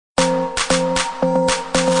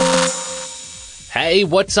Hey,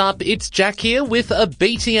 what's up? It's Jack here with a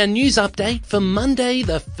BTN news update for Monday,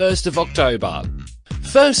 the 1st of October.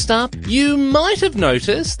 First up, you might have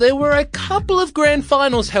noticed there were a couple of grand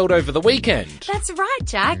finals held over the weekend. That's right,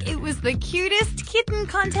 Jack. It was the cutest kitten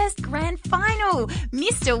contest grand final.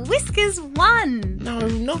 Mr. Whiskers won. No,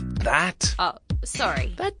 not that. Oh,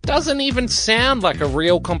 sorry. That doesn't even sound like a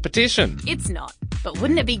real competition. It's not. But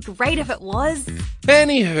wouldn't it be great if it was?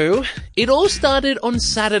 Anywho, it all started on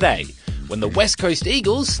Saturday, when the West Coast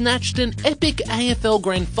Eagles snatched an epic AFL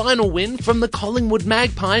Grand Final win from the Collingwood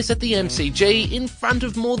Magpies at the MCG in front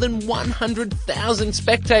of more than 100,000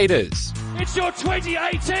 spectators. It's your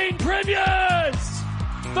 2018 premiers,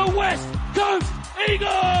 the West Coast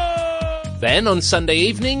Eagles! Then on Sunday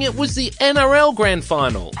evening, it was the NRL Grand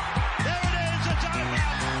Final.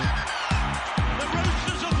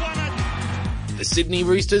 The Sydney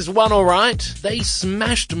Roosters won alright. They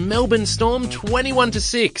smashed Melbourne Storm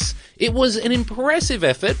 21-6. It was an impressive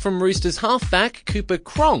effort from Roosters halfback Cooper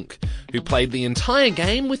Cronk, who played the entire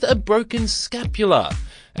game with a broken scapula,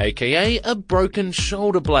 aka a broken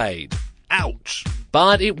shoulder blade. Ouch.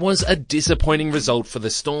 But it was a disappointing result for the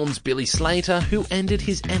Storm's Billy Slater, who ended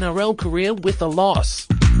his NRL career with a loss.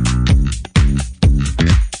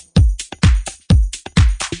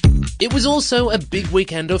 It was also a big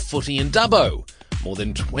weekend of footy in Dubbo. More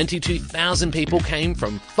than 22,000 people came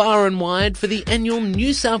from far and wide for the annual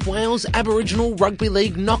New South Wales Aboriginal Rugby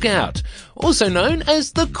League Knockout, also known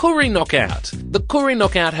as the Koori Knockout. The Koori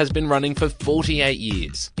Knockout has been running for 48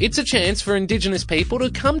 years. It's a chance for Indigenous people to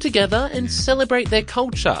come together and celebrate their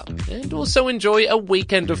culture, and also enjoy a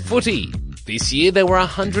weekend of footy. This year there were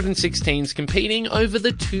 106 teams competing over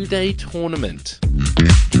the 2-day tournament.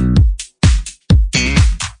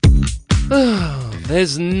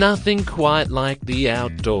 There's nothing quite like the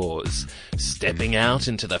outdoors. Stepping out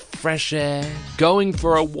into the fresh air, going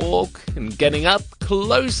for a walk, and getting up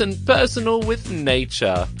close and personal with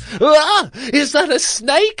nature. Ah! Is that a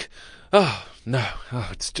snake? Oh, no. Oh,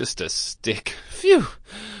 it's just a stick. Phew.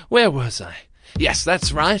 Where was I? Yes,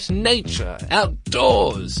 that's right. Nature.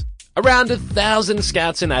 Outdoors. Around 1,000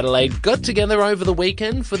 scouts in Adelaide got together over the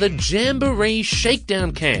weekend for the Jamboree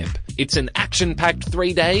Shakedown Camp. It's an action-packed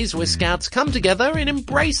 3 days where scouts come together and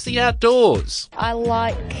embrace the outdoors. I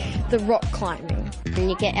like the rock climbing. And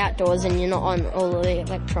you get outdoors and you're not on all of the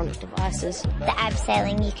electronic devices. The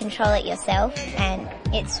abseiling, you control it yourself, and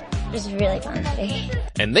it's just really fun to do.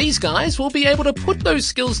 And these guys will be able to put those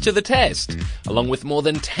skills to the test, along with more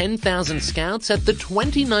than 10,000 scouts at the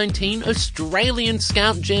 2019 Australian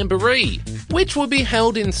Scout Jamboree, which will be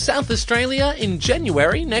held in South Australia in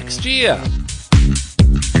January next year.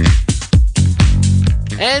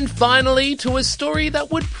 And finally, to a story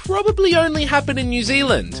that would probably only happen in New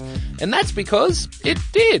Zealand, and that's because it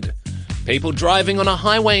did. People driving on a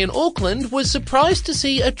highway in Auckland were surprised to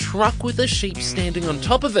see a truck with a sheep standing on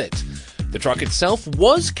top of it. The truck itself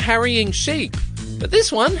was carrying sheep, but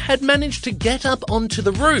this one had managed to get up onto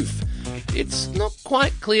the roof. It's not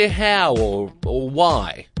quite clear how or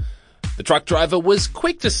why. The truck driver was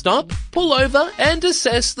quick to stop, pull over, and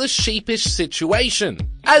assess the sheepish situation.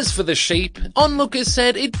 As for the sheep, onlookers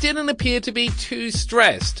said it didn't appear to be too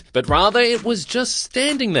stressed, but rather it was just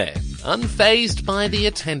standing there, unfazed by the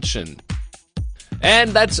attention.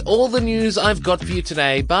 And that's all the news I've got for you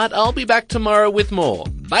today, but I'll be back tomorrow with more.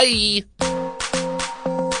 Bye!